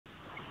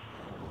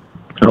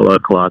a lot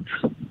of lads,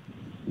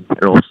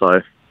 and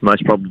also,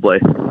 most probably,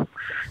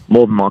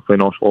 more than likely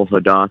not, also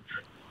darts.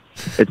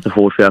 It's the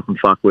Ford Falcon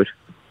fuckwit.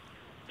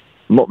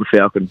 I'm not the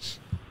Falcon,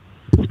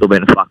 I'm still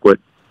being a fuckwit.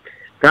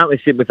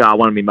 Currently sit with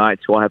one of my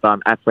mates who I have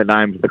aptly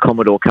named the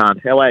Commodore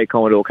Cunt. How are you,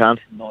 Commodore Cunt?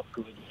 Not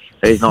good.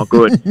 He's not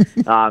good.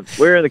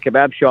 We're in the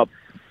kebab shop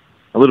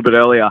a little bit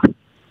earlier,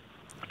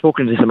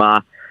 talking to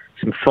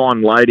some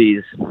fine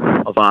ladies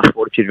of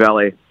Fortitude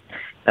Valley.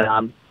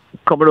 And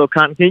Commodore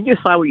Cunt, can you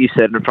just say what you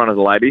said in front of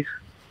the ladies?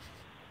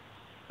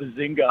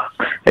 Bazinga.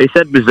 He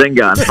said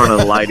bazinga in front of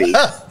the ladies.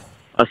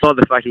 Aside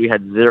the fact that we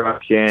had zero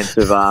chance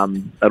of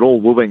at all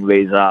wooing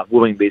these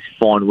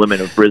fine women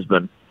of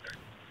Brisbane,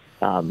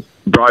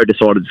 bro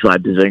decided to say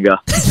bazinga.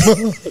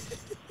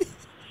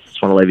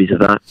 Just want to leave you to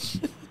that.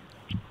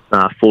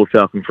 Ford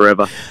Falcon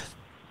forever.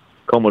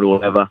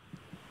 Commodore ever.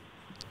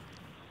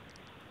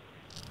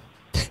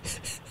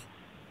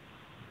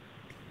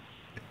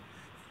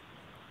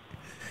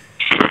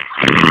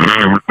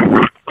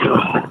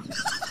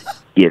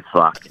 Get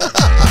fucked.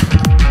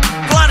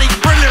 Bloody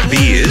brilliant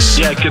beers.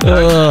 Yeah, good.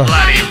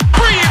 Bloody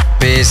Brilliant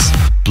beers.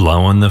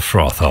 Blowing the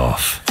froth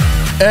off.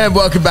 And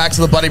welcome back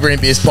to the Bloody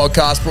Brilliant Beers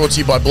podcast, brought to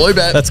you by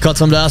Bluebet. That's got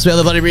time to ask about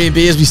the Bloody Brilliant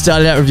Beers. We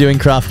started out reviewing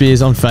craft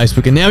beers on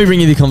Facebook, and now we bring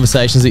you the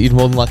conversations that you'd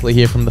more than likely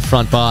hear from the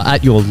front bar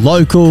at your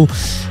local.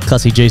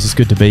 Classy Jesus,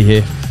 good to be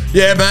here.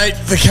 Yeah, mate,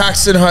 the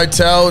Caxton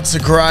Hotel. It's a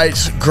great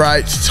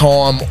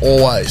time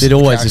always. It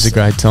always is a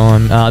great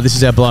time. This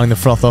is our Blowing the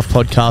Froth Off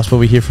podcast, where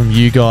we hear from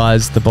you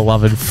guys, the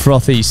beloved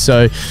Frothies.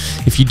 So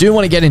if you do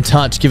want to get in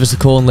touch, give us a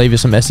call and leave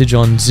us a message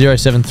on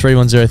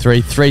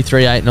 073103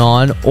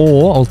 3389,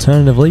 or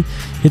alternatively,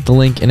 hit the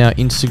link in our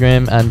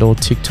Instagram and or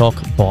TikTok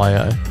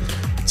bio.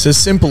 It's as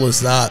simple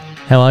as that.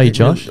 How are you,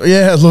 Josh?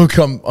 Yeah, look,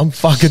 I'm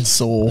fucking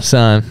sore.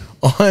 Same.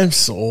 I'm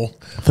sore.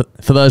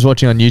 For those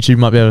watching on YouTube, you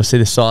might be able to see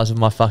the size of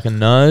my fucking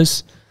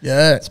nose.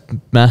 Yeah. It's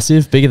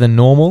massive, bigger than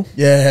normal.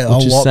 Yeah,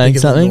 which a is lot saying bigger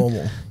something, than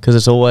normal. because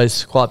it's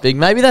always quite big.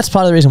 Maybe that's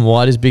part of the reason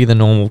why it is bigger than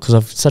normal, because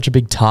I've such a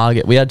big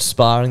target. We had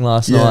sparring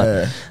last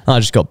night. I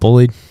just got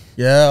bullied.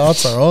 Yeah,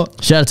 that's all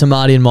right. Shout out to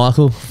Marty and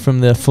Michael from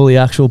the Fully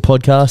Actual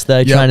podcast.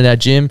 They train at our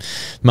gym.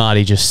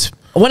 Marty just,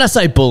 when I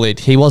say bullied,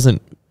 he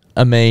wasn't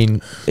a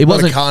mean. It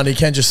wasn't. Not a cunt, he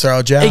can just throw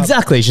a jab.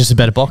 Exactly, he's just a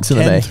better boxer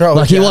than me. Throw a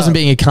Like, he jab. wasn't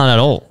being a cunt at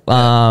all.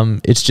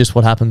 It's just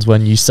what happens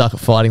when you suck at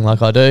fighting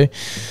like I do.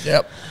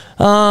 Yep.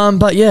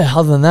 But yeah,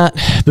 other than that,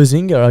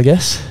 bazinga, I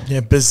guess.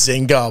 Yeah,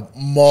 bazinga.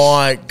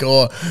 My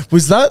God.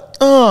 Was that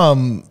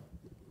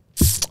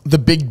the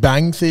Big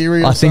Bang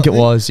Theory or I think something?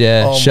 it was,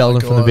 yeah. Oh my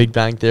Sheldon from the God. Big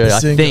Bang Theory.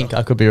 Bazinga. I think,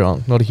 I could be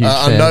wrong. Not a huge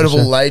fan. A of notable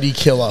the show. lady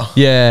killer.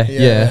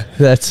 Yeah.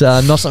 That's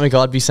not something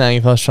I'd be saying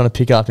if I was trying to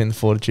pick up in the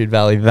Fortitude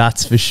Valley,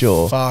 that's for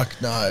sure. Fuck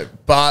no.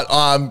 But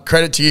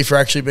credit to you for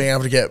actually being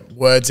able to get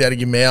words out of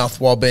your mouth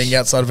while being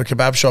outside of a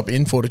kebab shop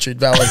in Fortitude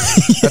Valley.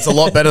 That's a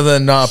lot better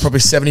than probably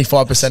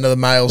 75% of the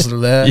males that are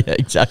there. Yeah,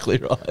 exactly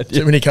right.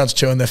 Too many cunts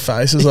chewing their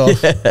faces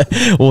off.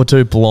 Yeah. Or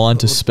too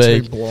blind to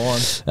speak. Too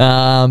blind.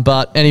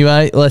 But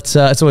anyway, let's.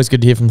 It's always good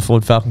to hear from the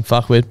Ford Falcon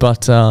fuckwit,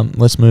 but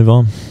let's move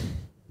on.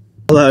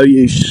 Hello,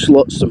 you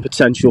sluts and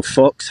potential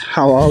fucks.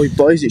 How are we,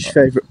 boys? It's your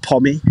favourite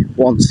Pommy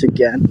once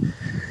again.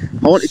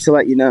 I wanted to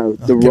let you know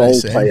the role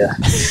player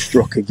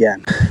struck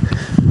again.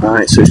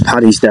 Right, so it's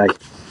Paddy's Day.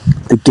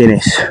 The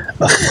Guinness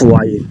are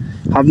flying.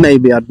 I've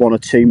maybe had one or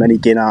two many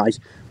Guinness.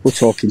 We're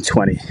talking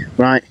 20,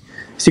 right?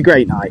 It's a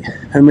great night,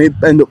 and we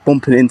end up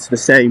bumping into the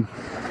same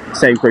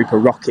group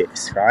of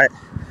rockets, right?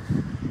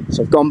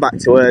 So I've gone back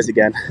to hers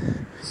again,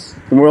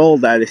 and we're all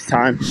there this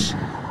time.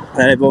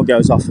 And everyone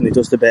goes off and they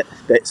does the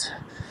bits.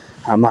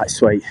 I'm like,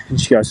 sweet. And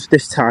she goes,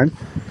 this time,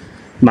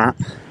 Matt,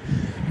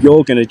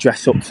 you're going to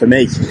dress up for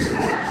me.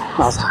 I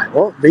was like,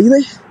 what,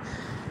 really?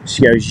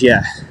 She goes,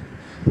 yeah,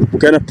 we're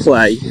going to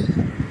play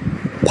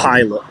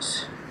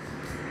pilots.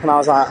 And I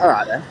was like, all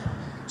right then.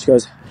 She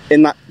goes,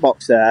 in that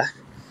box there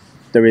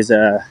is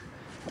a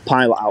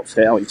pilot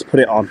outfit. I want you to put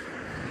it on,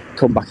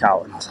 come back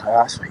out. And I was like, all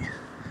right, sweet.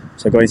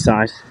 So I go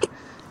inside,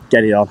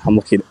 get it on. I'm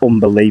looking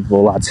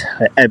unbelievable, lads.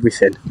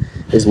 Everything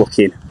is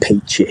looking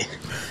peachy.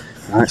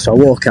 Right, so I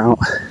walk out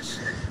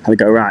and I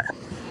go, right,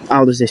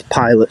 how does this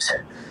pilot's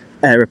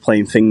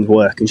aeroplane thing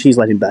work? And she's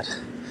laid in bed.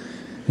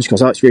 And she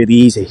goes, oh, it's really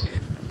easy.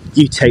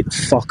 You take the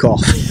fuck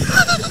off.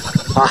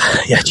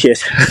 Yeah,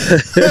 cheers.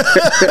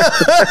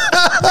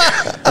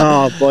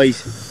 Oh,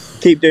 boys,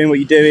 keep doing what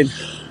you're doing.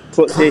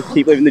 Footsie,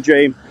 keep living the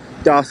dream.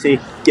 Darcy,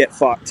 get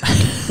fucked.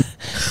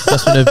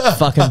 That's been a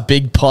fucking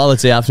big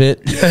pilot's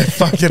outfit. Yeah,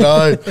 fucking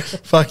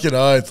oath. Fucking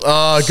oath.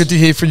 Oh, good to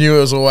hear from you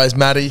as always,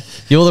 Matty.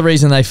 You're the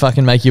reason they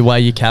fucking make you weigh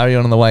your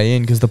carry-on the way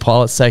in, because the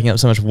pilot's taking up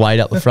so much weight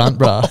up the front,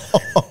 bruh.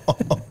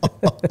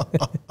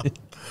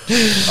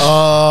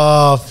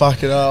 Oh,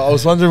 fucking hell. I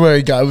was wondering where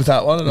he'd go with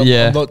that one, and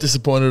I'm not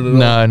disappointed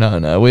at all.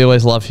 No. We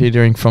always love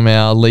hearing from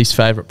our least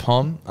favourite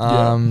Pom.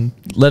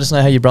 Let us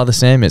know how your brother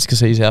Sam is, because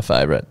he's our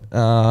favourite.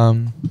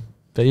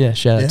 But yeah,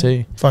 shout out to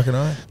you. Fucking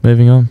hell.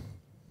 Moving on.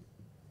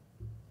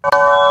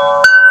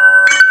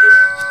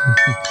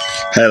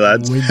 Hey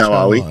lads, how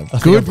are we?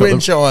 Good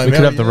wind chime. We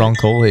could have the wrong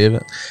call here,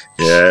 but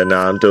Yeah, no,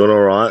 I'm doing all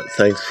right.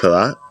 Thanks for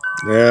that.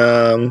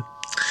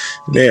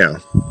 Now,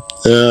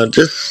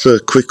 just a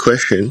quick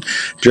question.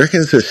 Do you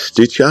reckon it's a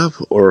stitch-up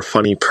or a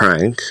funny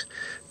prank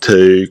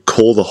to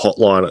call the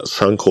hotline at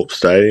Suncorp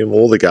Stadium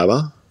or the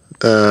Gabba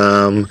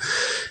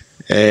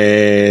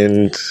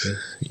and,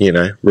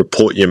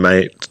 report your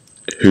mate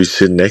who's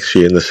sitting next to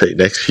you in the seat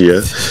next to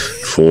you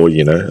for,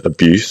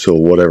 abuse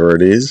or whatever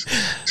it is.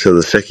 So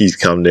the seckies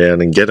come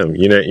down and get them.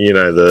 You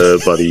know the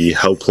bloody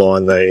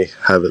helpline they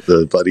have at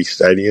the bloody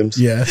stadiums?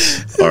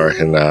 Yes. I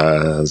reckon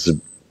it's a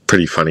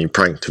pretty funny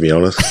prank, to be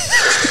honest.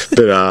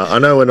 But I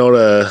know we're not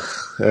a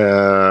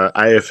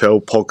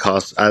AFL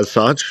podcast as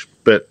such,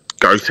 but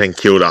go St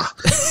Kilda.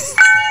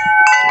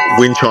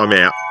 Wind chime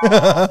out.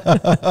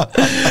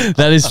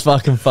 That is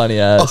fucking funny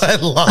as. I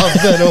love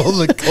that all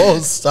the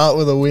calls start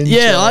with a wind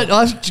chime.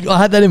 I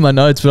had that in my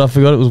notes, but I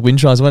forgot it was wind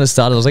chimes. When it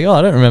started, I was like,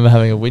 I don't remember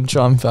having a wind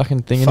chime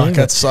fucking thing in here. Fuck,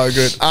 that's so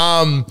good.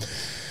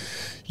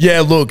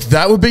 Yeah, look,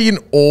 that would be an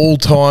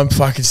all-time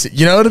fucking...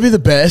 You know what would be the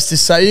best? Is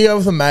say you go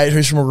with a mate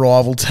who's from a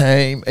rival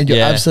team and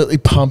you're absolutely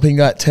pumping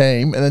that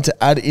team, and then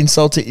to add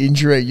insult to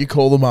injury, you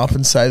call them up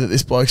and say that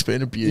this bloke's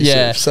been abusive.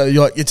 Yeah. So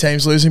your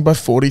team's losing by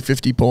 40,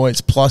 50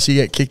 points, plus you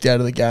get kicked out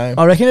of the game.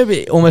 I reckon it'd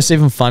be almost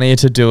even funnier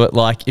to do it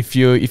like if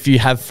you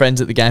have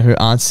friends at the game who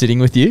aren't sitting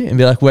with you and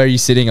be like, where are you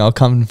sitting? I'll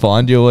come and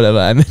find you or whatever,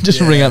 and then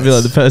just ring up and be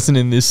like, the person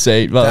in this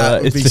seat.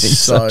 That would be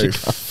so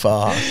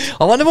fucked.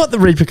 I wonder what the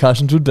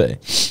repercussions would be.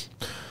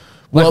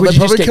 Like, would you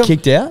just get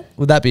kicked out?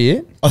 Would that be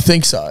it? I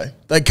think so.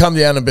 They'd come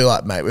down and be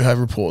like, mate, we have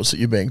reports that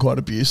you're being quite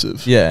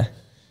abusive. Yeah.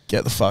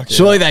 Get the fuck out.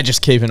 Surely they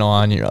just keep an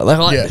eye on you.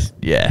 Right?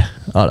 Yeah,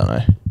 I don't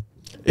know.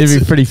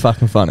 It'd be pretty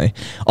fucking funny.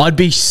 I'd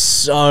be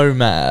so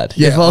mad.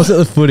 If I was at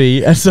the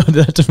footy and someone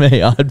did that to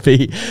me, I'd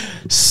be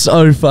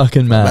so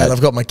fucking mad. Mate,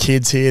 I've got my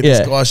kids here.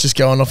 This guy's just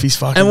going off his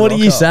fucking And what do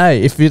you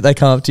say if they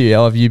come up to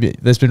you?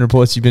 There's been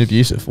reports you've been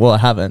abusive. Well, I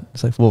haven't.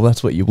 It's like, well,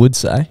 that's what you would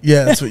say.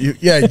 Yeah, that's what you...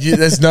 Yeah,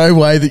 there's no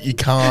way that you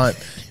can't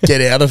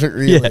get out of it,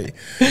 really.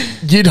 Yeah.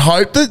 You'd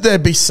hope that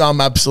there'd be some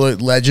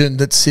absolute legend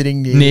that's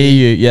sitting near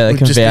you. Yeah, they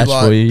can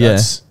vouch for you.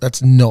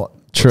 That's not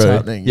true. What's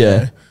happening.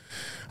 Yeah.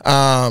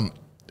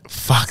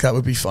 Fuck, that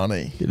would be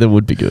funny. That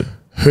would be good.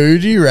 Who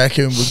do you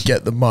reckon would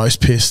get the most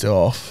pissed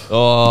off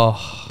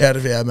out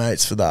of our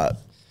mates for that?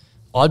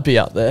 I'd be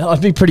up there.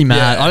 I'd be pretty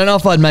mad. I don't know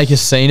if I'd make a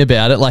scene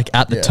about it like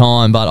at the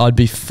time, but I'd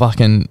be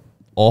fucking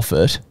off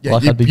it. Yeah,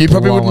 like you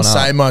probably wouldn't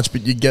say much,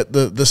 but you'd get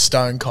the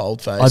stone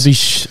cold face. I'd be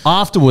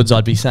afterwards.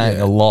 I'd be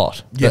saying a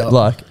lot. Yeah, but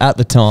like at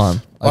the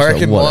time, I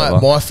reckon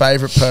my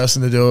favourite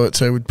person to do it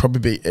to would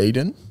probably be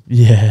Eden.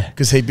 Yeah,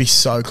 because he'd be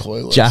so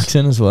clueless.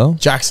 Jackson as well,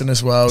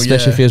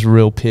 especially if he was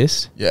real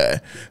pissed. Yeah,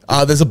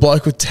 there's a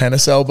bloke with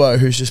tennis elbow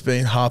who's just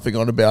been harping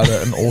on about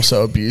it and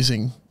also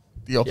abusing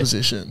the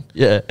opposition.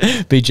 Yeah,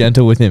 be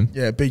gentle with him.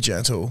 Yeah, be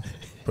gentle.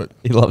 But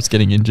he loves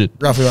getting injured.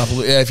 Rough him up a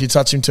little. Yeah, if you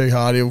touch him too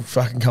hard, he'll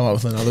fucking come up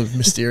with another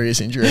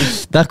mysterious injury.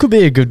 That could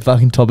be a good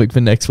fucking topic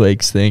for next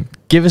week's thing.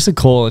 Give us a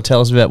call and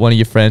tell us about one of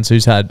your friends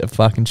who's had a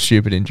fucking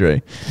stupid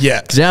injury.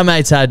 Yeah. Because our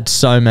mate's had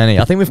so many.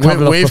 I think we've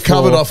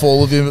covered off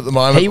all of them at the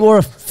moment. He wore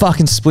a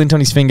fucking splint on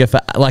his finger for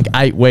like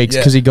 8 weeks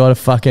because he got a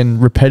fucking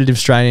repetitive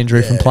strain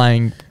injury from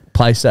playing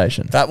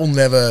PlayStation. That will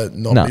never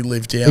be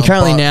lived down. He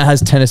currently now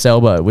has tennis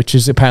elbow, which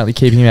is apparently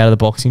keeping him out of the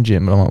boxing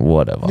gym. And I'm like,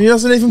 whatever. He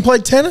doesn't even play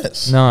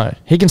tennis. No.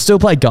 He can still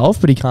play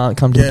golf, but he can't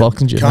come to the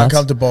boxing gym. Can't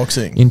come to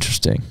boxing.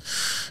 Interesting.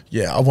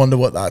 Yeah, I wonder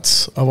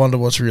what's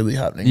really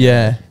happening.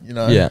 Yeah. You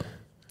know? Yeah.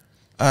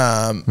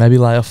 Maybe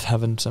lay off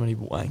having so many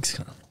wanks.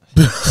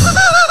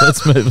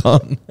 Let's move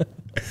on.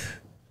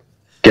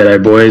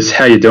 G'day, boys.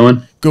 How you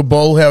doing? Good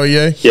ball. How are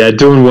you? Yeah,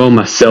 doing well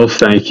myself,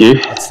 thank you.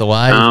 That's the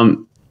way.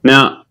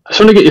 Now, I just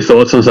want to get your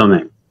thoughts on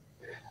something.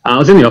 I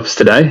was in the office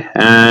today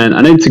and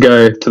I needed to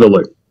go to the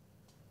loo.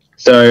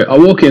 So I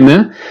walk in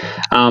there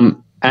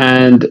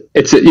and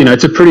it's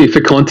a pretty,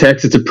 for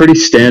context, it's a pretty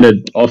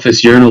standard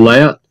office urinal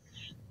layout.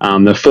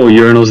 There are 4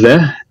 urinals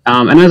there.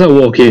 And as I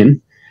walk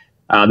in,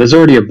 there's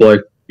already a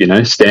bloke,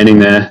 standing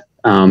there,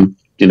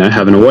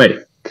 having a wee.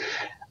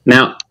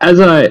 Now, as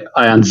I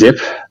unzip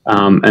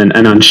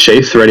and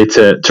unsheath, ready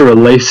to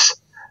release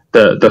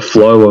the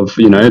flow of,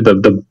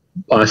 the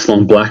ice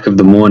long black of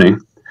the morning,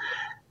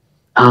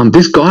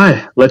 this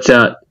guy lets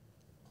out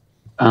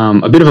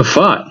a bit of a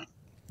fart.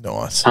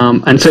 Nice.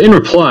 And so in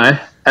reply,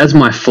 as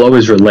my flow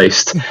is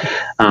released,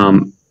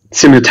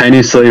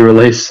 simultaneously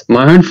release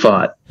my own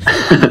fart.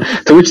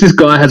 To which this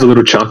guy has a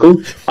little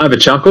chuckle. I have a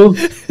chuckle,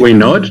 we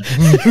nod,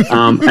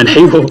 and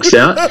he walks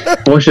out,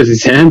 washes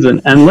his hands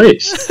and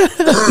leaves.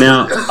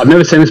 Now, I've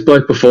never seen this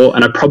bloke before,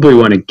 and I probably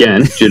won't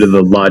again due to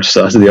the large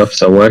size of the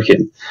office I work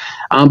in.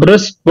 But I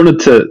just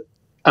wanted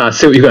to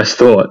see what you guys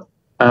thought.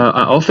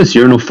 Are office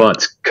urinal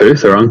farts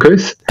couth or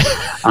uncouth?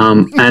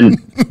 And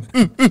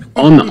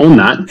on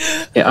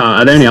that,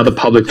 are there any other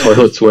public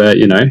toilets where,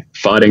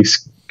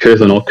 farting's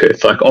couth or not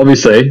couth? Like,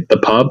 obviously, the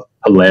pub,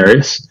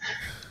 hilarious.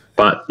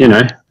 But,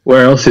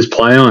 where else is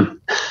play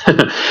on?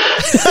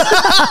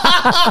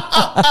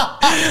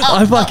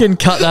 I fucking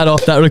cut that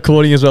off, that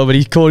recording as well, but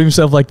he called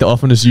himself like the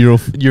oftenest urinal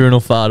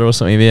farter or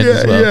something at the end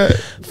as well. Yeah.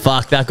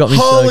 Fuck, that got me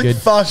so good. Holy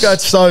fuck,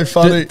 that's so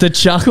funny. The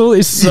chuckle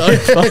is so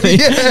funny.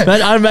 Yeah.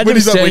 Man, I imagine when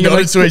he's like, we got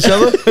into each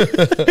other.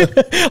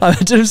 I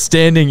imagine him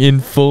standing in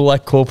full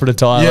like corporate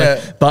attire,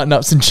 like button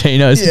ups and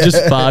chinos, just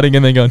farting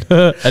and then going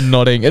and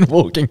nodding and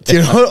walking down. Do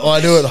you know what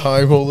I do at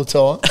home all the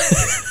time?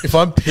 If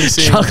I'm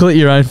pissing, chuckle at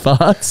your own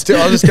farts.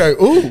 I just go,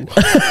 ooh.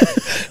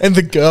 And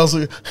the girls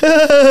are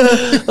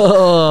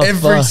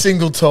every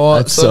single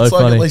time. That's so it's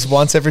like funny. at least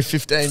once every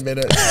 15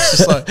 minutes. It's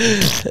just like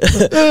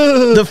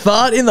the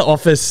fart in the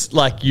office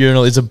like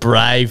urinal is a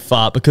brave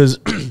fart because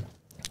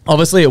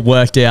obviously it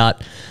worked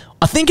out.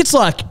 I think it's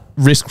like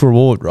risk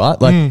reward, right?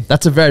 Like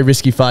that's a very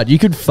risky fart. You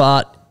could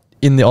fart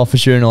in the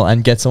office urinal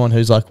and get someone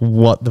who's like,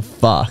 what the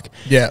fuck?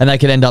 Yeah. And they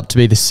could end up to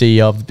be the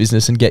CEO of the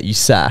business and get you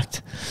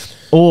sacked.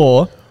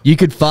 Or you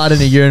could fart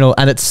in a urinal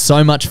and it's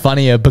so much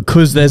funnier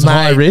because there's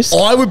high risk.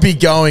 I would be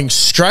going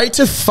straight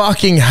to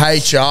fucking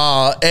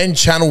HR and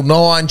Channel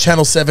 9,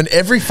 Channel 7,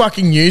 every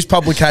fucking news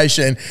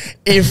publication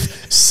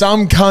if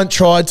some cunt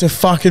tried to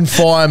fucking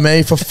fire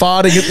me for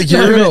farting at the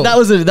urinal. That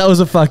was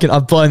a fucking,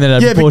 I've blown that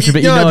out of proportion,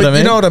 but you know what I mean?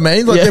 You know what I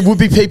mean? Like there would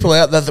be people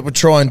out there that would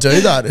try and do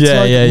that. It's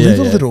live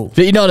a little.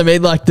 But you know what I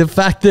mean? Like the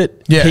fact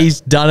that he's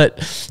done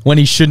it when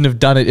he shouldn't have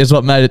done it is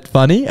what made it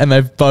funny, and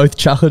they've both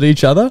chuckled at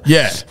each other.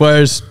 Yeah.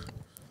 Whereas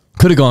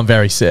could have gone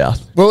very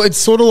south. Well, it's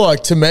sort of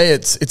like, to me,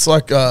 it's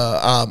like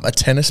a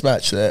tennis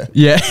match there.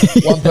 Yeah.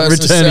 One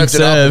person served it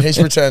up and he's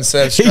returned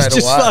serve straight away. He's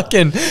just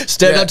fucking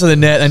stepped up to the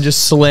net and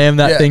just slammed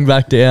that thing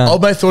back down.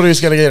 Old mate thought he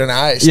was going to get an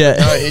ace. Yeah.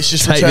 No, he's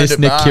just Take returned this, it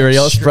Nick back.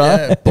 Kyrgios, bro.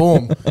 Yeah,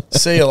 boom.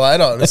 See you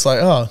later. And it's like,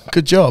 oh,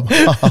 good job.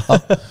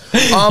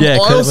 I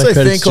also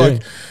think,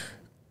 like,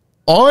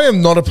 I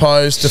am not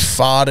opposed to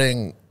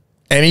farting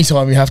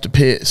anytime you have to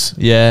piss.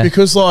 Yeah.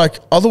 Because, like,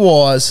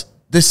 otherwise,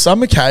 there's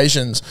some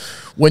occasions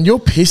when you're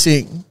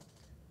pissing,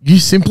 you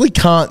simply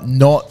can't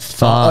not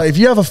fart. Like, if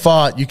you have a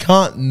fart, you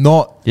can't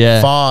not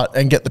fart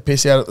and get the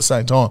piss out at the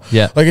same time.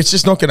 Yeah. Like, it's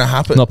just not going to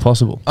happen. Not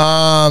possible.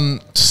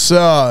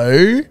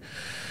 So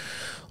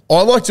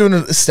I like doing it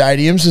at the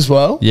stadiums as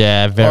well.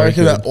 Yeah, very I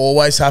reckon good. that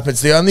always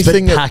happens. The only But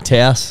thing packed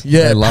house.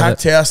 Yeah, They love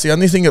packed it. house. The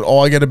only thing that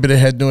I get a bit of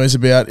head noise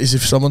about is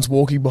if someone's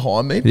walking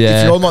behind me. Yeah,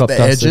 if you're on like crop the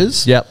dusted.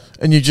 edges Yep.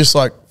 and you just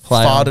like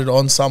Play farted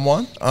on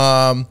someone.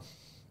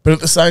 But at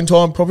the same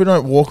time, probably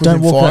don't walk Don't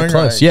within walk firing that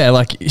close. range. Yeah,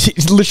 like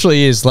it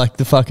literally is like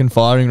the fucking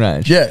firing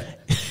range. Yeah,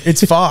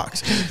 it's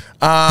fucked.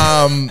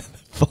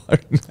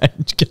 Firing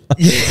range.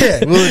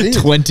 Yeah, well, it is.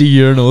 20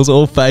 urinals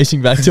all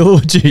facing back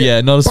towards you.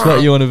 Yeah, not a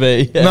spot you want to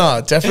be. Yeah.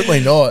 No, definitely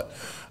not.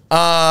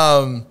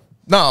 No,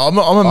 I'm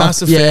a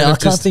massive fan. Yeah, I of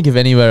can't just, think of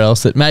anywhere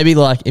else that maybe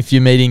like if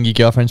you're meeting your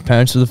girlfriend's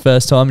parents for the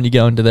first time and you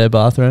go into their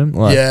bathroom.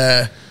 Like,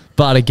 yeah.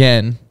 But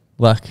again,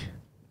 like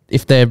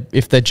if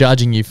they're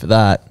judging you for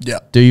that, Yeah.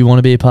 do you want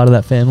to be a part of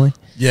that family?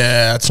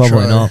 Yeah, that's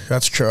Probably true. not.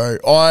 That's true.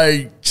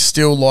 I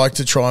still like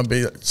to try and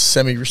be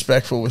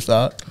semi-respectful with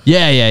that.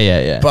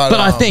 Yeah. But,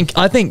 I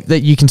think that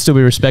you can still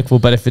be respectful,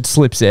 but if it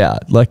slips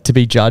out, like to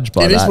be judged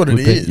by It that is what it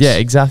would be- is. Yeah,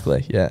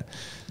 exactly. Yeah.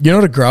 You're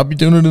not a grub. You're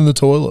doing it in the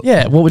toilet.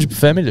 Yeah, what would you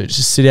prefer me to do?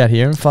 Just sit out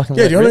here and fucking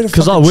Yeah, do you want me to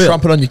because I fucking will.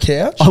 trumpet on your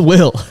couch? I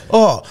will.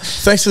 Oh,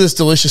 thanks for this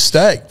delicious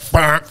steak.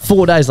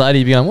 4 days later,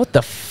 you'd be going, what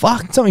the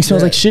fuck? Something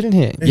smells Yeah. like shit in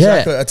here.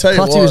 Exactly. Yeah. I tell you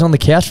Clutzy what. was on the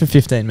couch for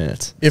 15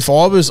 minutes. If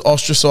I was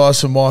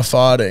ostracised for my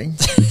farting,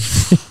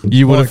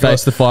 You would have God.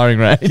 faced the firing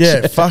range.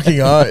 yeah, fucking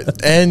oath.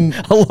 And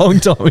A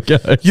long time ago.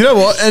 you know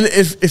what? And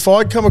if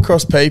I'd come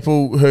across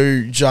people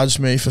who judged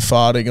me for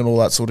farting and all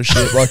that sort of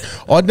shit, like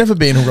I'd never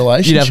be in a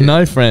relationship. You'd have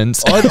no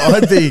friends.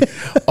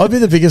 I'd be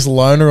the biggest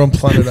loner on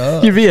planet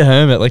Earth. You'd be a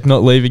hermit, like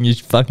not leaving your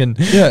fucking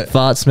Yeah.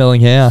 fart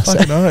smelling house.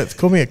 Fucking oath.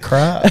 Call me a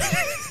crab.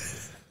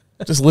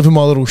 Just live in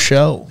my little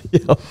shell.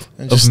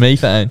 And Of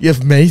methane. You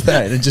have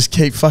methane and just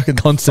keep fucking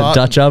Constant farting.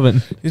 Dutch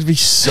oven. It'd be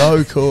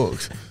so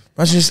cooked.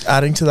 Imagine just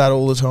adding to that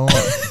all the time.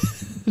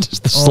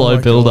 Just the slow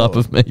my build up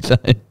God. of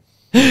methane.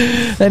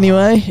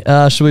 Anyway,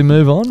 should we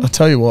move on? I'll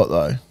tell you what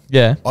though.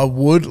 Yeah. I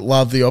would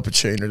love the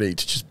opportunity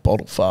to just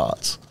bottle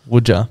farts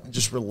Would ya? and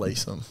just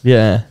release them.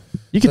 Yeah.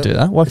 You could do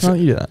that. Why can't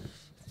you do that?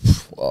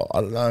 Well,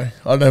 I don't know.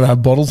 I don't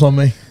have bottles on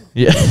me.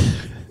 Yeah.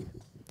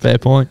 Fair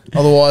point.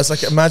 Otherwise,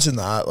 like, imagine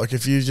that. Like,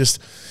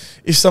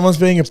 if someone's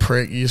being a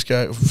prick, you just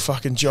go,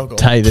 fucking jog on.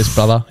 Take this,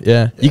 brother.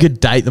 Yeah. You could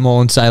date them all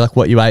and say like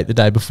what you ate the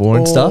day before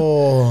and stuff.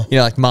 Oh. You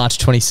know, like March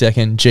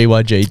 22nd,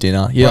 GYG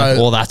dinner. You're like,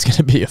 Bro, well, that's going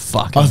to be a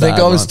fucking I think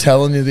bad I was one.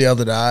 telling you the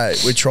other day,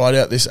 we tried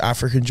out this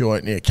African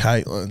joint near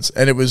Caitlin's,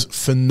 and it was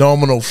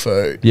phenomenal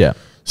food. Yeah.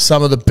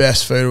 Some of the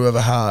best food we've ever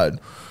had.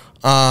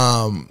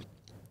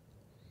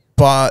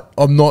 But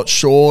I'm not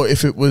sure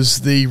if it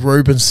was the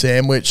Reuben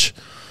sandwich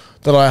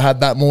that I had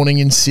that morning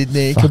in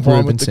Sydney Fuck, combined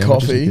Reuben with the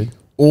sandwiches are coffee good.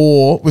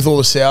 or with all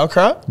the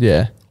sauerkraut.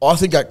 Yeah. I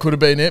think that could have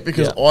been it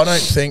because Yeah. I don't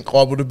think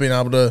I would have been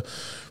able to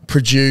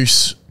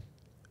produce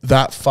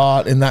that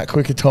fart in that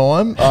quick a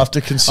time after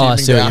Oh, I consuming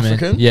see the what you mean.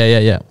 African.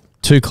 Yeah.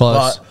 Too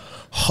close. But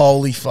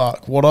holy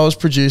fuck, what I was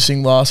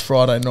producing last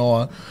Friday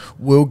night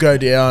will go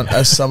down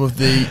as some of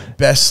the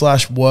best /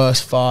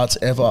 worst farts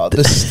ever.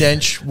 The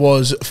stench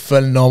was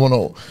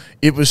phenomenal.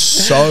 It was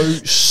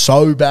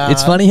so bad.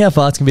 It's funny how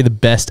farts can be the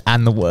best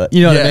and the worst.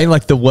 You know what I mean?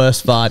 Like the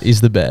worst fart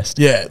is the best.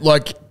 Yeah,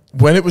 like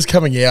when it was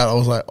coming out, I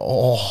was like,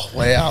 oh,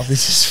 wow,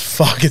 this is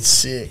fucking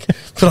sick.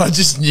 But I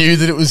just knew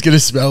that it was going to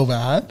smell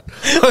bad.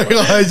 Like,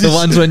 the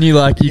ones when you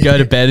go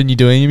to bed and you're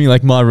doing them, you're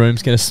like, my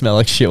room's going to smell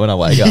like shit when I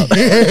wake up.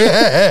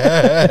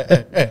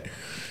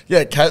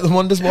 Yeah, Caitlin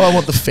wonders why I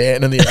want the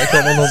fan and the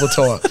aircon on all the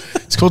time.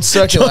 It's called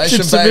circulation, Josh,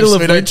 it's the babe, middle so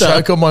of we don't winter.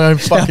 choke on my own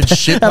fucking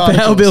shit Our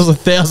power bill's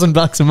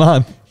 $1,000 a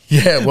month.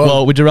 Yeah,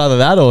 well, would you rather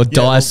that or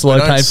die a slow,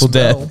 painful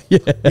death? Yeah,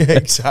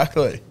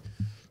 exactly.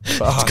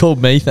 Fuck. It's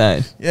called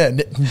methane. Yeah,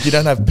 you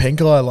don't have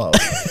pink eye, love.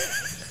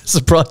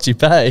 Surprised you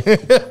pay.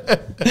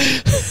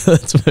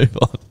 Let's move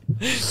on.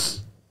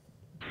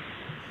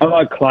 I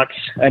like Clutch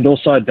and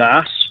also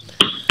Das.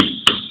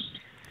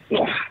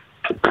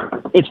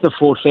 It's the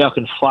Ford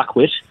Falcon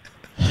fuckwit.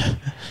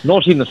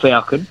 Not in the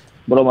Falcon,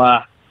 but I'm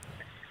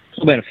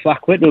about a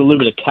fuckwit, do a little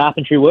bit of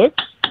carpentry work.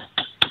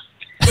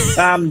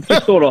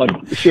 Just thought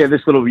I'd share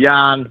this little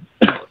yarn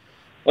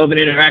of an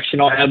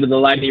interaction I had with a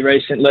lady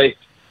recently.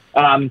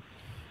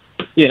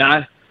 You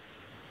know,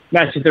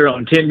 matched with her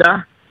on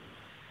Tinder,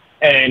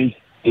 and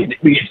we get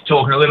to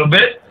talking a little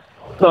bit.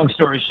 Long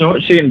story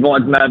short, she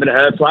invited me over to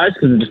her place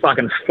because it's a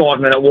fucking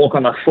 5-minute walk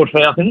on the Foot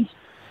Falcons.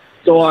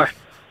 So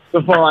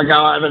before I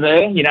go over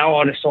there, you know,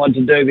 I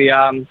decided to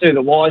do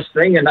the wise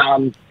thing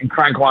and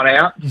crank one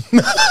out.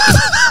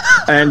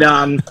 And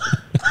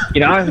you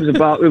know, it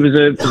was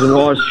a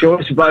wise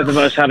choice. Both of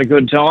us had a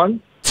good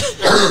time.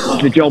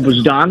 The job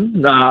was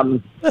done.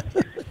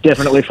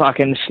 Definitely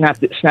fucking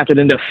snapped it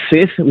into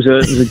fifth. It was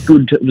a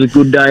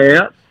good day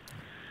out.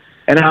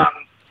 And I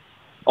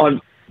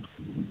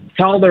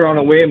told her on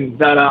a whim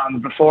that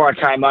before I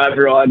came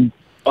over, I'd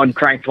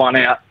cranked one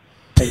out.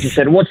 And she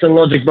said, "What's the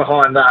logic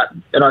behind that?"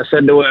 And I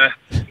said to her,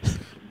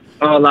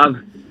 "Oh, love,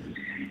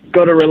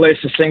 got to release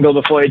a single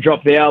before you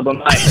drop the album,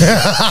 mate."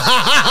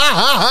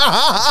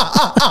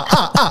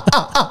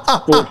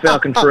 Ford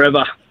Falcon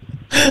forever.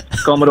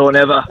 Commodore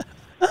never.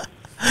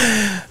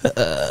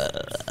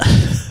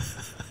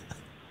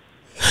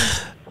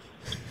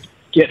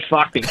 Get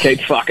fucked and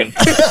keep fucking.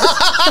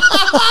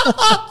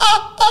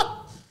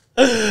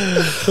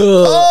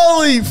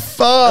 Holy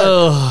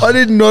fuck. I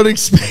did not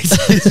expect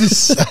you to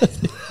say.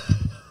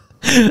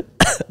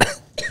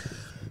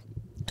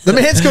 The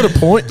man's got a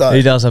point, though.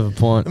 He does have a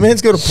point. The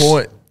man's got a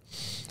point.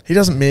 He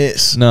doesn't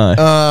miss.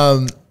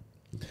 No.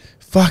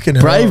 Fucking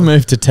Brave hell.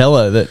 move to tell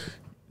her that.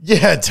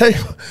 Yeah, tell you,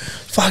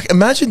 fuck,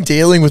 imagine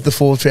dealing with the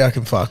Ford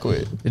Falcon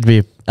fuckwit. It'd be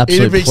an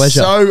absolute It'd be pleasure.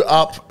 so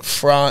up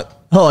front.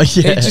 Oh,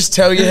 yeah. He'd just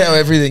tell you how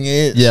everything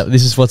is. Yeah,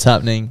 this is what's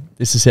happening.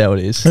 This is how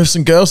it is. There's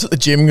some girls at the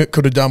gym that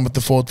could have done with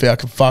the Ford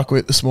Falcon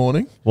fuckwit this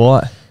morning.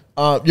 Why?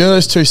 You know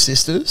those two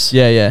sisters?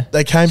 Yeah, yeah.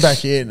 They came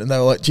back in and they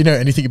were like, "Do you know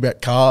anything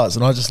about cars?"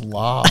 And I just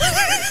laughed.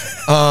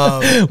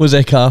 Was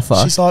their car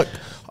fucked? She's like,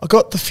 "I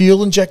got the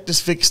fuel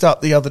injectors fixed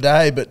up the other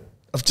day, but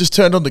I've just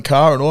turned on the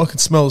car and all I can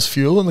smell is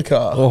fuel in the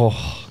car."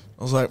 Oh.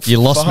 I was like, you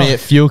lost me at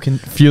fuel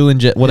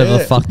inject, whatever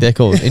the fuck they're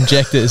called,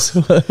 injectors.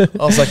 I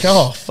was like,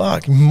 oh,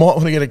 fuck, you might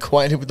want to get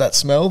acquainted with that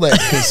smell then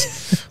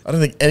because I don't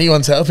think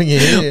anyone's helping you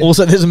here.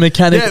 Also, there's a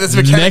mechanic,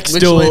 next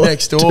door to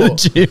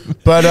the gym.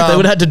 But they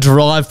would have had to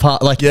drive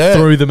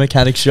through the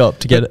mechanic shop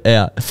to get it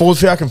out. Ford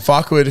Falcon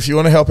fuckwit, if you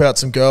want to help out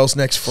some girls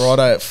next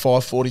Friday at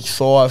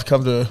 5:45,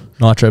 come to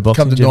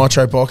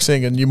Nitro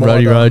Boxing and you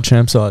might Road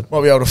Champside.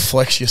 Might be able to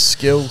flex your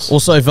skills.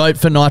 Also, vote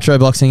for Nitro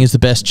Boxing is the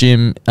best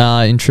gym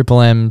in Triple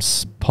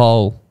M's poll.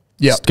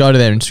 Yeah, go to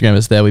their Instagram.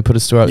 It's there. We put a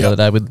story up the other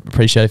day. We'd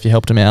appreciate if you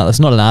helped them out.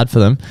 That's not an ad for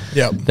them.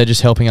 Yeah, they're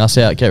just helping us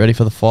out, get ready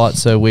for the fight.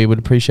 So we would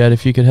appreciate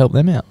if you could help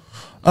them out.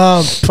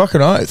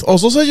 Fucking oath. I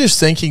was also just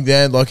thinking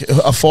then, like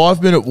a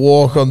 5-minute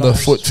walk on the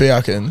Foot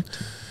Falcon,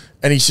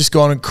 and he's just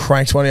gone and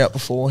cranked one out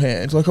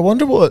beforehand. Like, I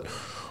wonder what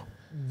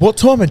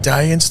time of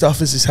day and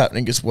stuff is this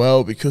happening as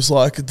well? Because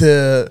like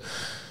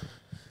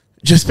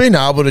just being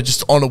able to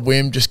just on a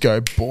whim just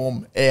go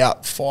boom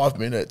out 5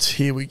 minutes.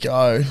 Here we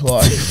go.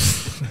 Like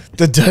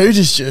the dude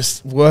is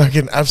just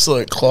working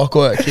absolute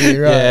clockwork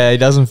here. Right? Yeah, he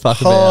doesn't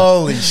fuck about.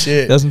 Holy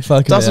shit, doesn't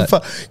fuck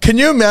about. Can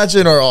you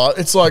imagine? All right,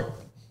 it's like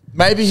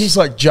maybe he's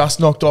like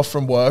just knocked off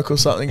from work or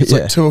something. It's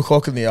like 2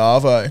 o'clock in the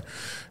arvo.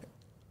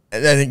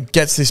 And then he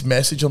gets this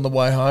message on the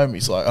way home.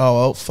 He's like, oh,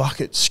 well,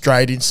 fuck it.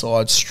 Straight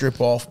inside, strip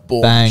off,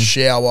 boom,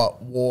 shower,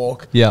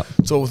 walk. Yeah.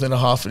 It's all within a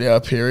half an hour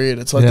period.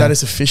 It's like, that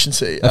is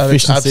efficiency.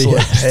 Efficiency.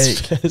 Absolute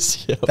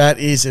peak. That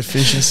is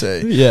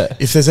efficiency. Yeah.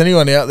 If there's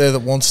anyone out there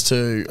that wants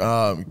to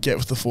get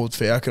with the Ford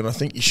Falcon, I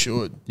think you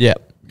should. Yeah.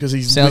 Because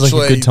he's Sounds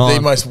literally like a good time.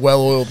 the most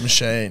well-oiled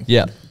machine.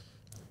 Yeah.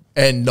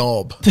 And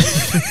knob.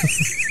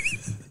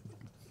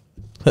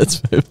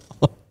 Let's move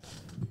on.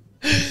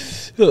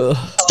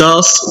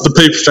 Stars, the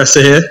Poo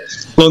Professor here.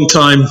 Long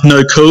time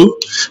no call.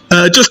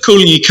 Just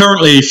calling you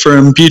currently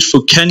from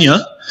beautiful Kenya.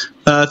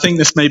 I think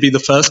this may be the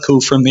first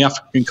call from the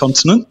African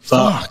continent,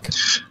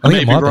 but I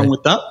may be wrong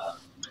with that.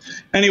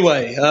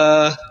 Anyway,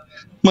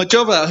 My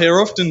job out here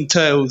often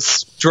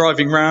entails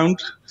driving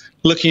round,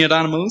 looking at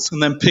animals,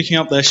 and then picking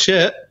up their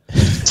shit.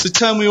 So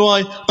tell me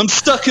why I'm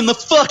stuck in the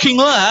fucking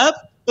lab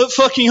at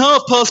fucking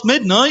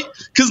midnight,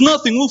 because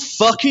nothing will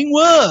fucking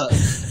work.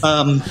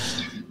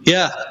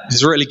 Yeah,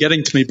 it's really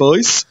getting to me,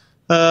 boys.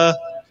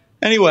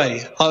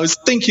 Anyway, I was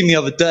thinking the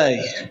other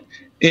day,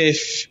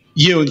 if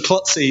you and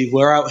Klotzy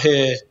were out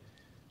here,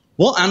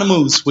 what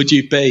animals would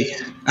you be?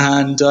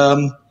 And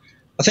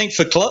I think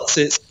for Klotz,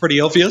 it's pretty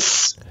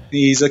obvious.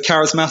 He's a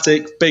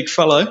charismatic, big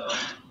fellow.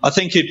 I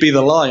think he'd be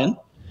the lion.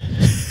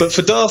 But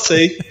for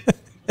Darcy,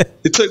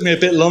 it took me a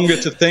bit longer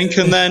to think,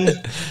 and then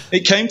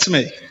it came to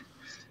me.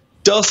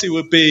 Darcy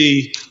would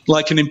be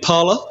like an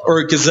impala or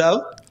a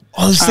gazelle.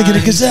 I was thinking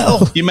a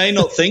gazelle. You may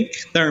not think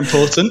they're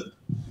important,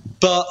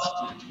 but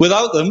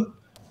without them,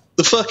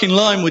 the fucking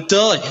lion would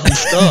die and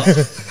starve,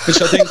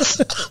 which I think's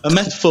a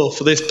metaphor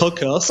for this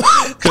podcast,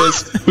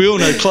 because we all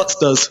know Klutz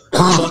does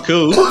fuck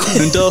all,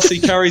 and Darcy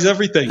carries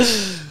everything.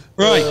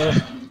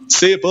 Right,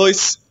 see you,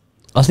 boys.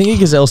 I think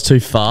a gazelle's too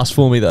fast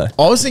for me, though.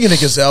 I was thinking a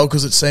gazelle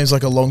because it seems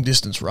like a long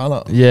distance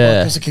runner.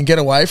 Yeah, because it can get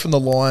away from the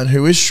lion,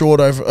 who is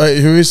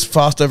who is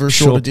fast over a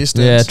shorter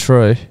distance. Yeah,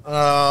 true.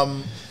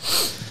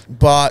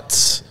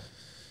 But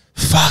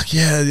fuck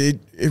yeah,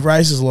 it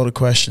raises a lot of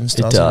questions.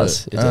 It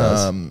does. It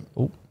does.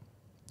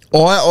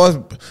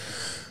 I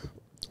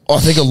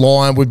think a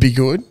lion would be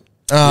good.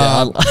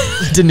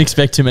 I didn't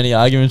expect too many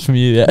arguments from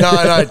you there.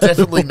 No,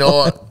 definitely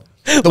not.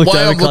 The Looked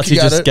way over, I'm looking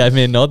at just it, gave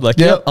me a nod. Like,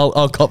 yep,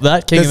 I'll cop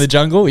that. King of the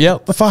jungle.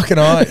 Yep. Fucking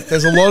oath.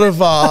 There's a lot of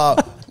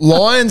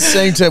lions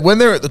seem to, when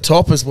they're at the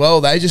top as well,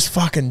 they just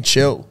fucking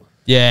chill.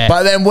 Yeah.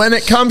 But then when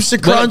it comes to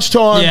crunch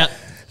time,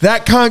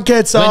 that cunt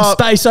gets when up.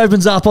 When space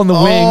opens up on the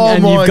wing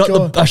and you've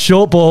got a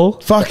short ball.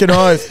 Fucking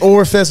oath.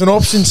 Or if there's an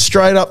option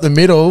straight up the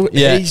middle,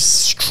 he's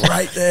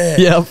straight there.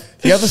 Yep.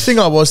 The other thing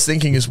I was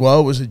thinking as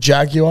well was a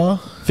jaguar.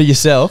 For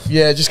yourself?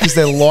 Yeah, just because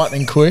they're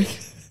lightning quick.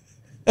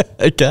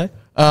 Okay.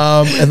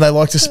 And they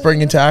like to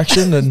spring into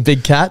action. And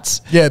big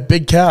cats? Yeah,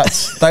 big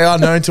cats. They are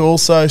known to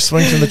also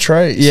swing from the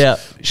trees. Yeah,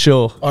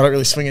 sure. I don't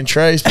really swing in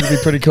trees, but it'd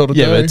be pretty cool to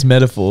do. Yeah, but it's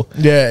metaphor.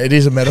 Yeah, it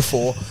is a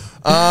metaphor.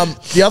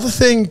 The other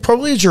thing,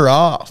 probably a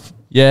giraffe.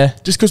 Yeah.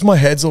 Just because my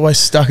head's always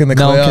stuck in the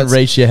clouds. No one can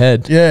reach your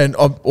head. Yeah, and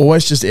I'm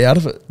always just out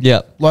of it.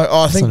 Yeah. Like,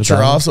 I think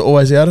giraffes are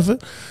always out of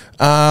it.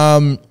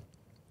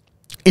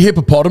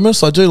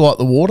 Hippopotamus, I do like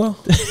the water.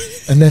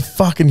 And they're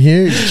fucking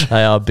huge.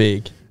 They are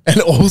big.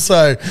 And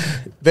also,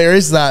 there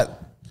is that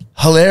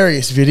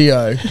hilarious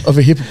video of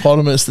a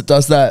hippopotamus that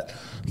does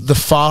the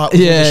fart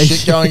with the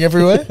shit going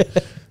everywhere.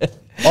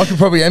 I could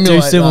probably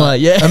emulate that.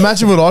 Yeah.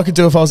 Imagine what I could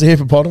do if I was a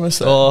hippopotamus.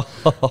 Though.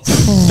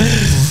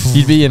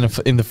 You'd be in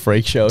the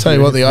freak show. Tell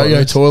you what, the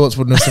Oyo toilets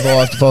wouldn't have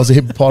survived if I was a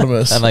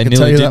hippopotamus. And they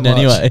nearly didn't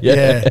anyway.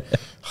 Yeah.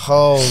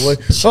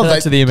 Holy. Shout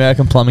out to the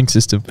American plumbing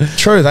system.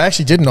 True, they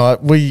actually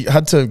didn't. We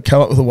had to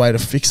come up with a way to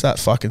fix that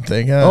fucking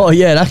thing. Huh? Oh,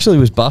 yeah, it actually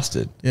was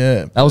busted.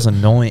 Yeah. That was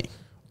annoying.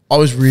 I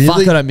was really...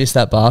 Fuck, I don't miss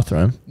that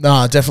bathroom.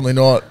 Nah, definitely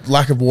not.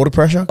 Lack of water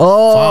pressure.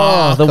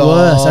 Oh, the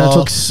worst. And it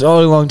took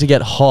so long to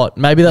get hot.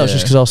 Maybe that was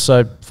just because I was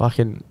so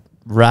fucking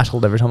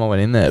rattled every time I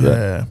went in there. But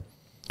yeah.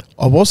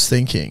 I was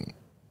thinking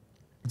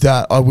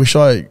that I wish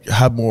I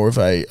had more of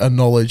a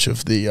knowledge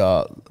of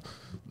the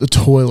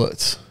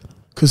toilets.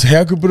 Because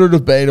how good would it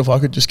have been if I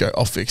could just go,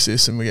 I'll fix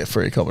this and we get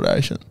free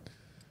accommodation?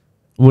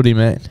 What do you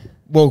mean?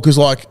 Well, because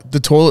like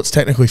the toilet's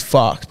technically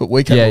fucked, but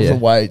we came up with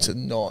a way to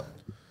not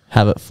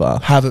have it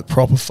fucked. Have it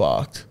proper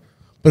fucked.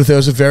 But if there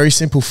was a very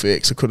simple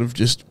fix, I could have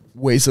just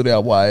weaseled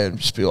our way and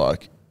just be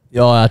like,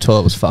 oh, our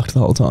toilet was fucked the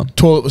whole time.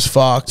 Toilet was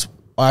fucked.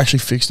 I actually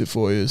fixed it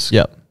for you.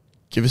 Yep.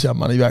 Give us our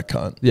money back,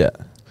 cunt. Yeah.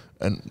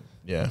 And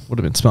yeah. Would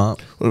have been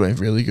smart. Would have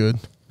been really good.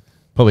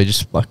 Probably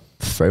just like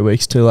 3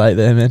 weeks too late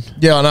there, man.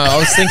 Yeah, I know. I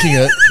was thinking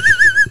it.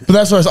 But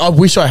that's what I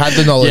wish I had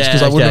the knowledge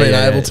because I wouldn't have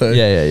been able to.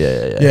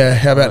 Yeah.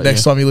 How about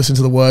next time you listen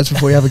to the words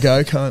before you have a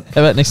go, cunt?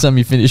 How about next time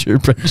you finish your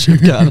apprenticeship,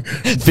 cunt?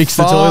 Fix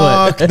the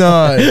toilet. Fuck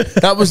no.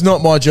 That was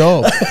not my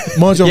job.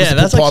 My job was to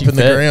put pipe in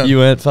the ground. You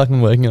weren't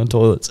fucking working on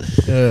toilets.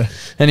 Yeah.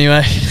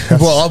 Anyway.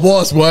 Well, I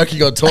was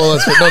working on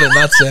toilets, but not in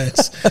that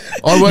sense.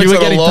 You were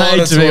getting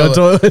paid to be on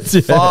toilets.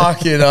 Yeah.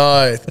 Fucking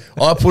oath.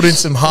 I put in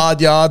some hard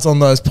yards on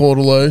those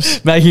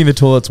portaloos. Making the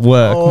toilets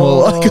work.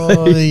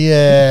 Oh,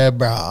 yeah,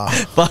 bruh.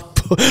 Fuck.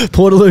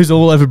 Portaloos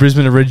all over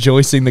Brisbane are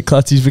rejoicing that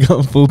Clutzy's become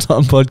a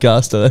full-time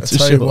podcaster. That's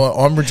for sure. What,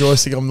 I'm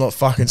rejoicing I'm not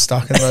fucking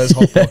stuck in those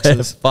hot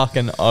boxes.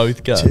 Fucking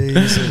oath, go.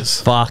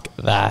 Jesus. Fuck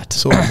that.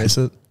 So I miss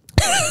it.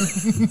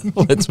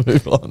 Let's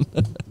move on.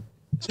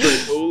 Street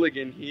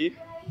hooligan here.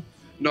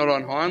 Not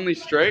on Hindley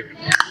Street,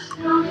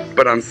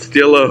 but I'm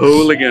still a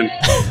hooligan.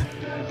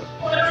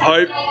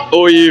 Hope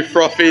all you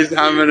frothies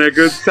having a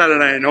good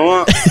Saturday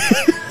night.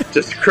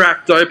 Just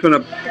cracked open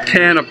a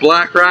can of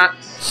Black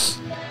Rats.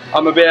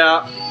 I'm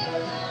about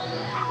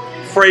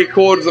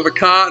 3/4 of a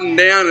carton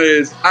down. It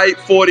is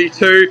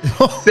 8:42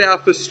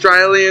 South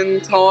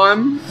Australian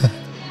time.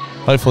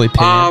 Hopefully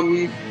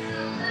PM.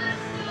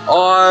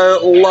 I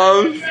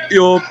love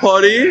your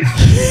potty,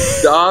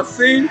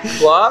 Darcy,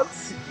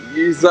 Klutz.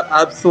 Use the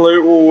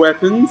absolute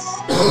weapons.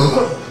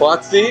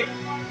 Klutzy,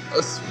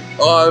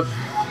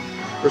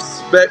 I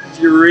respect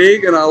your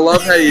rig and I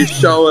love how you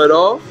show it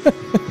off.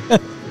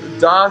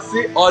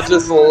 Darcy, I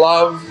just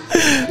love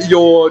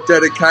your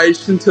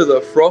dedication to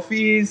the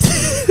Frothies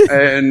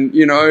and,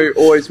 you know,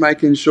 always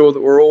making sure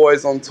that we're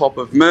always on top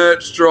of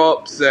merch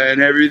drops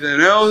and everything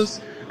else.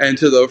 And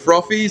to the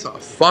Frothies, I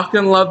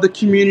fucking love the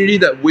community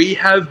that we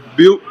have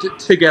built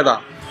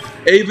together.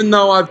 Even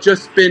though I've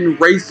just been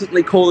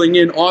recently calling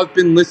in, I've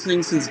been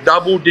listening since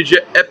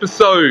double-digit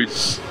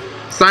episodes.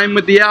 Same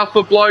with the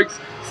Alpha Blokes,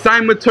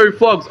 same with Two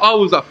Flogs. I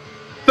was a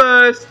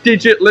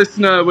first-digit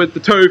listener with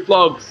the Two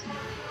Flogs.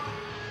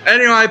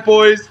 Anyway,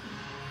 boys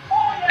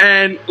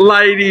and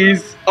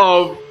ladies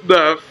of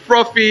the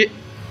Frothy,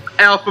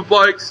 Alpha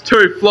Blokes,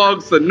 Two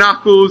Flogs, the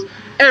Knuckles,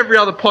 every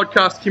other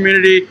podcast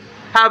community,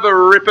 have a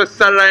ripper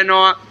Saturday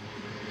night.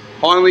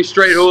 Hindley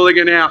Street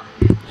Hooligan out.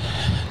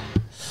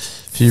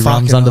 Few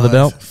rums under the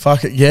belt.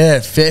 Fuck it, yeah.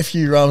 Fair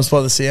few rums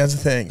by the sounds of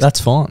things. That's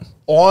fine.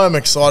 I'm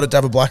excited to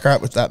have a black rat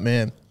with that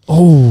man.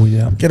 Oh,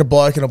 yeah. Get a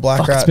bloke and a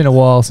black rat. It's been a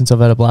while since I've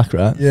had a black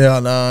rat. Yeah, I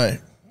know.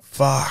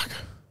 Fuck.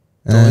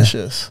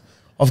 Delicious.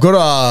 I've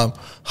got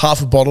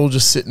half a bottle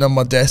just sitting on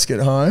my desk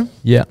at home.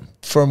 Yeah.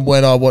 From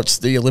when I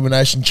watched the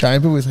Elimination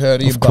Chamber with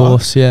Hurdy and Of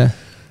course, yeah.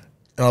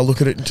 And I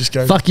look at it and just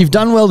go... Fuck, you've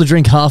done well to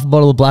drink half a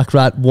bottle of Black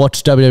Rat,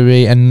 watch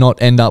WWE and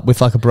not end up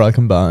with like a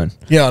broken bone.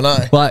 Yeah, I know.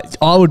 Like,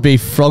 I would be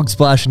frog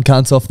splashing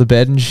cunts off the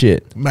bed and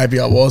shit. Maybe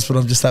I was, but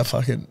I'm just that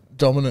fucking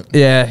dominant.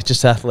 Yeah,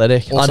 just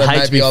athletic. Also, I'd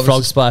hate to be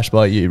frog splashed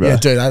by you, bro. Yeah,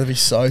 dude, that'd be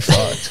so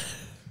fucked.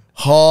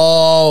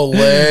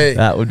 Holy.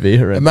 That would be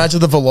horrendous. Imagine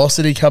the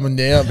velocity coming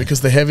down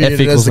because the heavier it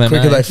is, the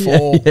quicker they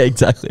fall. Yeah,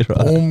 exactly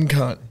right. Boom,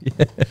 cunt.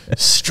 Yeah.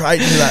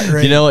 Straight into that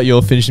ring. You know what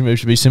your finishing move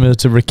should be? Similar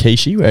to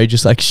Rikishi, where he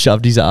just like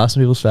shoved his ass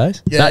in people's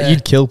face. Yeah. That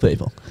you'd kill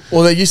people.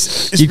 Well, they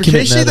used is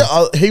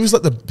Rikishi he was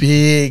like the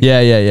big.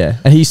 Yeah.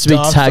 And he used to be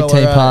tag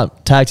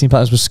team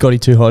partners with Scotty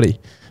Too Hottie,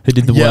 who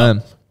did the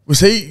worm. Was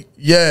he?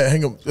 Yeah,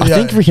 hang on. I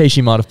think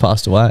Rikishi might have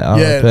passed away.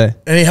 Yeah,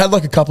 and he had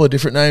like a couple of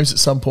different names at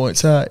some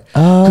points, hey?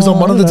 Because on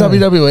one of the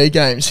WWE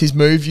games, his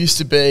move used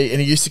to be, and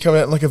he used to come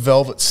out in like a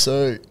velvet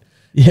suit.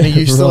 Yeah, and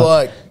he used to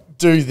like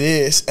do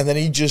this, and then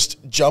he'd just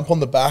jump on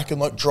the back and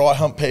like dry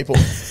hump people.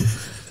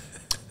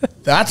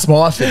 That's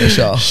my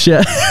finisher.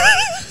 Shit.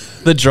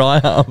 The dry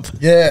hump.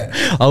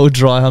 Yeah. I would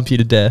dry hump you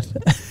to death.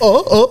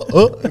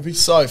 It'd be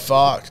so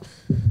fucked.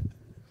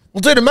 Well,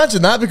 dude,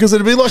 imagine that because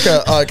it'd be like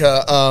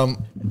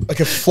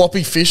a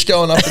floppy fish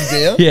going up and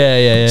down.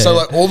 Yeah. So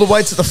like all the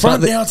way to the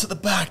front, now to the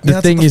back.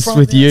 The thing is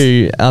with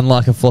you,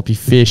 unlike a floppy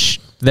fish,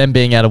 them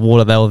being out of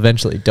water, they'll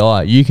eventually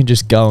die. You can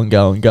just go and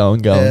go and go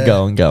and go and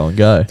go and go and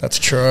go. That's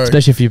true.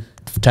 Especially if you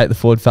take the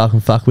Ford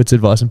Falcon fuckwits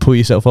advice and pull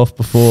yourself off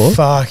before.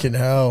 Fucking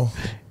hell.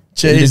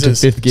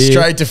 Jesus. Fifth gear.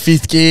 Straight to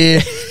fifth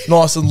gear.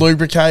 Nice and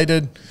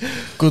lubricated.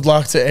 Good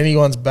luck to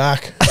anyone's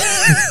back.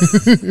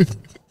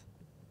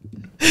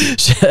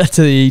 Shout out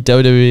to the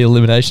WWE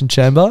Elimination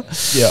Chamber.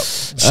 Yep.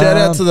 Shout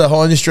out to the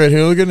Hindley Street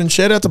Hooligan and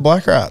shout out to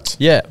Black Rats.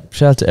 Yeah.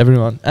 Shout out to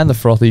everyone and the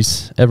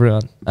Frothies.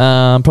 Everyone.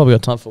 Probably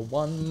got time for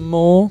one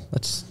more.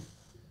 That's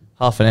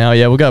half an hour.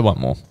 Yeah, we'll go one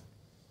more.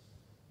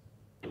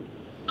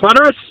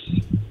 Clarence,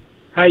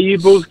 how you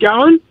bulls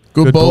going?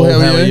 Good ball.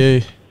 How are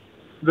you?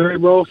 Very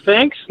well,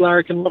 thanks.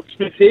 Larrikin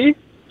Locksmith here.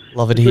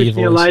 Love it here.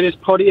 Your latest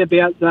potty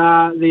about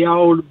the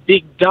old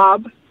Big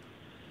Dub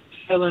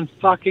selling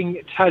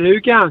fucking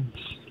tattoo guns.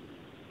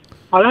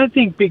 I don't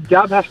think Big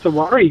Dub has to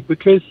worry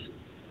because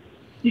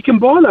you can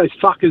buy those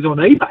fuckers on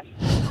eBay.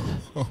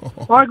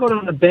 I got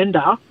on a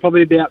bender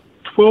probably about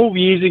 12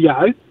 years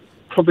ago,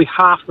 probably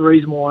half the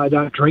reason why I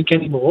don't drink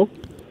anymore.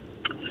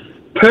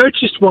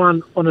 Purchased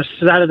one on a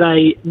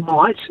Saturday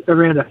night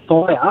around a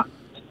fire,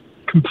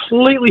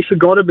 completely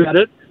forgot about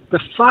it. The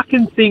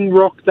fucking thing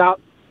rocked up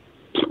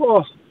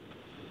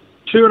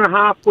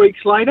 2.5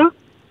 weeks later.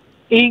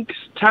 Inks,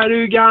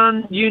 tattoo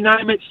gun, you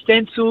name it,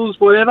 stencils,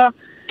 whatever.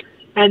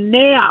 And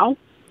now,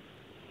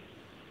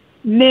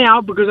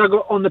 because I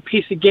got on the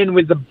piss again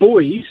with the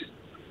boys,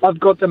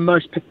 I've got the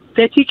most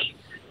pathetic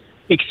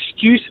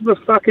excuse of a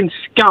fucking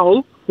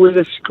skull with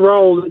a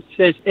scroll that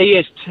says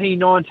EST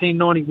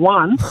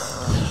 1991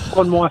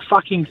 on my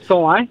fucking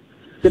thigh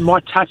that my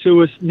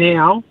tattooist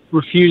now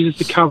refuses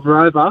to cover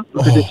over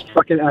because it's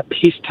fucking a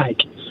piss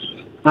take.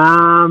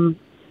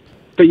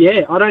 But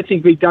yeah, I don't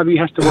think Big W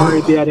has to worry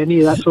about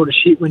any of that sort of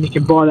shit when you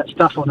can buy that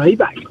stuff on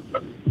eBay.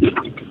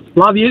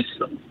 Love yous.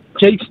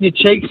 Cheeks in your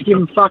cheeks, give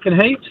them fucking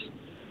heaps.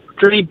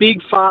 Dream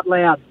big, fart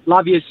loud.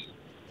 Love yous.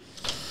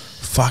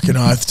 Fucking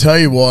oath. Tell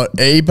you what,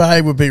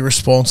 eBay would be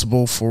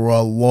responsible for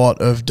a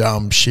lot of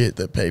dumb shit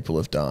that people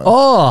have done.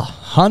 Oh,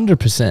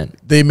 100%.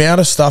 The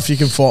amount of stuff you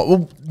can find.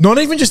 Well, not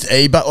even just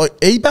eBay. Like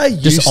eBay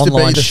just used to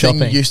be the shopping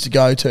thing you used to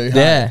go to.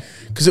 Yeah.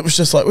 because it was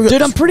just like,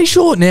 dude, I'm pretty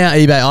sure now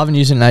eBay, I haven't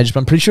used it in ages, but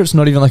I'm pretty sure it's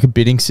not even like a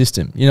bidding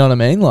system. You know what I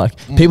mean? Like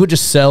people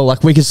just sell,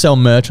 like we could sell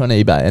merch on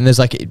eBay and there's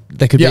like,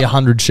 there could be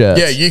 100 shirts.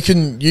 Yeah, you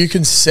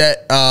can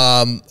set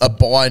a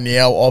buy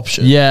now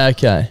option. Yeah,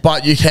 okay.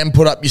 But you can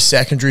put up your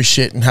secondary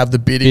shit and have the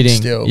bidding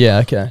still. Yeah,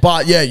 okay.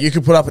 But yeah, you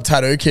could put up a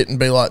tattoo kit and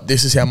be like,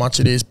 this is how much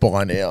it is,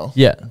 buy now.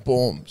 Yeah.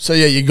 Boom. So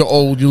yeah, you got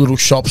all your little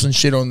shops and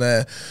shit on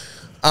there.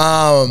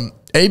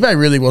 eBay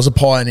really was a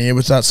pioneer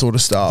with that sort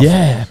of stuff.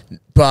 Yeah.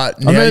 But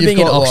I remember being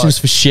in auctions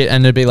for shit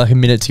and there'd be like a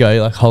minute to go.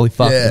 You're like, holy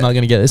fuck, am I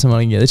going to get this? Am I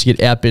going to get this? You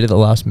get outbid at the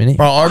last minute.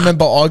 Bro, I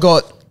remember I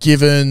got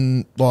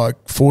given like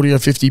 40 or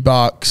 50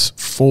 bucks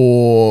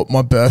for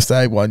my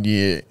birthday one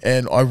year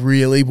and I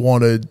really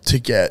wanted to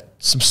get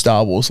some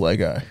Star Wars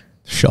Lego.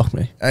 Shocked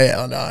me.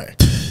 Yeah, I know.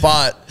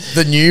 But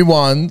the new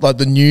one, like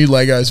the new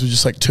Legos were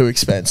just like too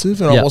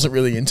expensive and I wasn't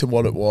really into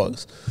what it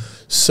was.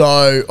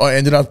 So I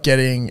ended up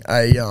getting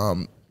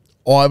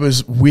I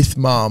was with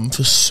Mum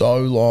for so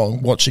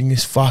long watching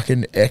this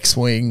fucking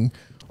X-Wing,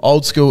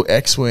 old school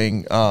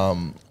X-Wing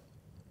on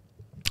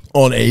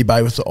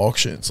eBay with the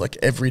auctions. Like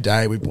every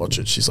day we'd watch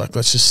it. She's like,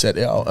 let's just set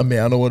our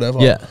amount or whatever.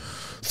 Yeah.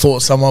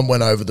 Thought someone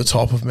went over the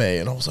top of me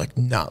and I was like,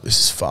 nah, this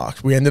is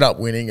fucked. We ended up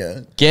winning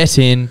it. Get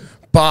in.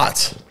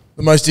 But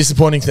the most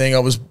disappointing thing, I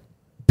was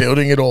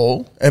building it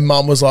all and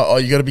Mum was like, oh,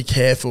 you got to be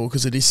careful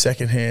because it is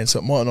secondhand, so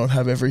it might not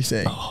have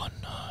everything. Oh,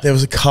 no. There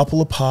was a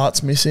couple of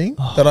parts missing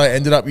that I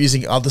ended up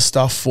using other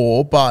stuff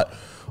for, but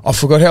I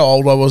forgot how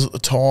old I was at the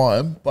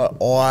time,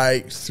 but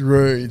I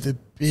threw the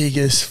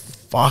biggest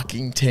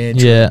fucking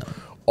tantrum. Yeah.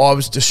 I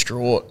was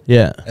distraught.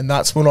 Yeah. And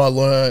that's when I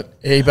learned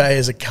eBay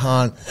is a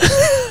cunt.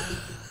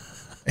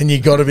 And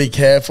you got to be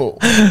careful.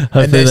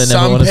 Hopefully and there's they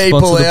never some want to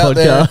people sponsor the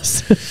out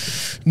podcast.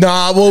 there.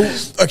 Nah, well,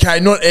 okay,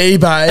 not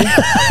eBay.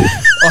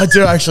 I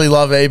do actually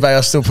love eBay.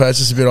 I still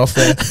purchase a bit off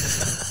there.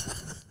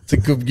 It's a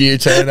good gear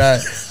turn,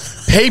 eh?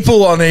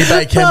 People on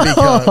eBay can be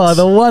cunts. Oh,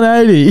 the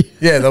 180.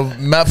 Yeah, the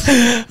map.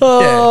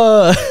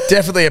 Oh. Yeah,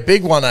 definitely a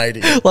big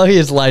 180. Like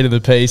it's late in the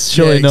piece.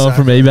 Surely Yeah, no one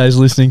from eBay's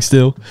listening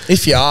still.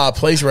 If you are,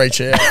 please reach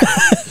out.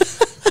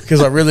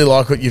 Because I really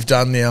like what you've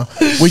done now.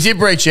 We did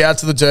reach out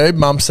to the dude.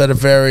 Mum sent a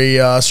very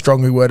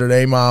strongly worded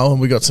email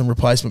and we got some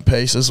replacement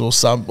pieces or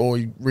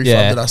he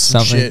refunded us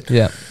some shit.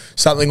 Yeah.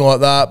 Something like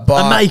that.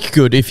 But A make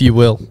good, if you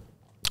will.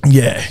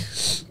 yeah.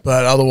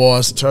 But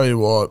otherwise, tell you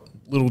what,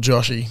 little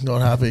Joshy, not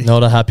happy.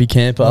 Not a happy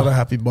camper. Not a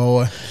happy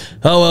boy.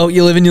 Oh, well,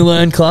 you live and you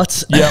learn,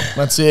 Klutz. Yep,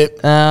 that's it.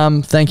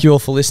 Thank you all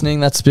for listening.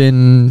 That's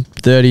been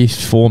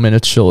 34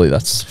 minutes, surely.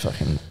 That's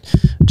fucking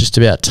just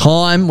about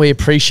time. We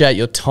appreciate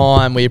your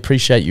time. We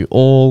appreciate you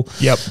all.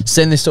 Yep.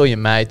 Send this to all your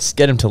mates.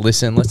 Get them to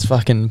listen. Let's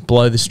fucking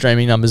blow the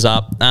streaming numbers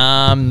up.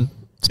 Yeah,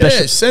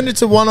 send it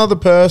to one other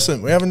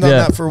person. We haven't done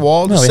that for a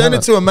while. Just send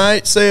it to a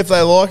mate, see if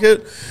they like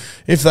it.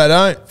 If they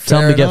don't,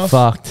 tell them to get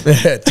fucked.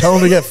 Yeah, tell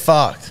them to get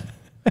fucked.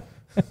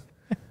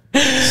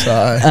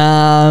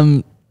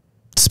 So,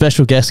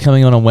 special guest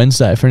coming on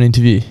Wednesday for an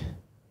interview.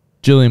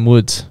 Julian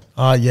Woods.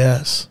 Ah,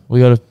 yes. We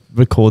got to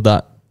record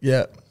that.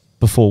 Yeah.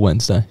 Before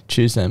Wednesday,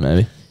 Tuesday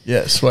maybe.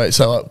 Yeah, sweet.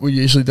 So like we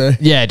usually do.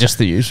 Yeah, just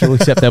the usual.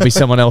 Except there'll be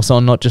someone else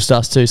on, not just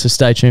us two. So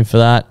stay tuned for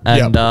that,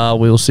 and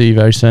we'll see you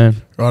very soon.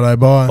 Righto,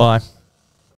 bye. Bye.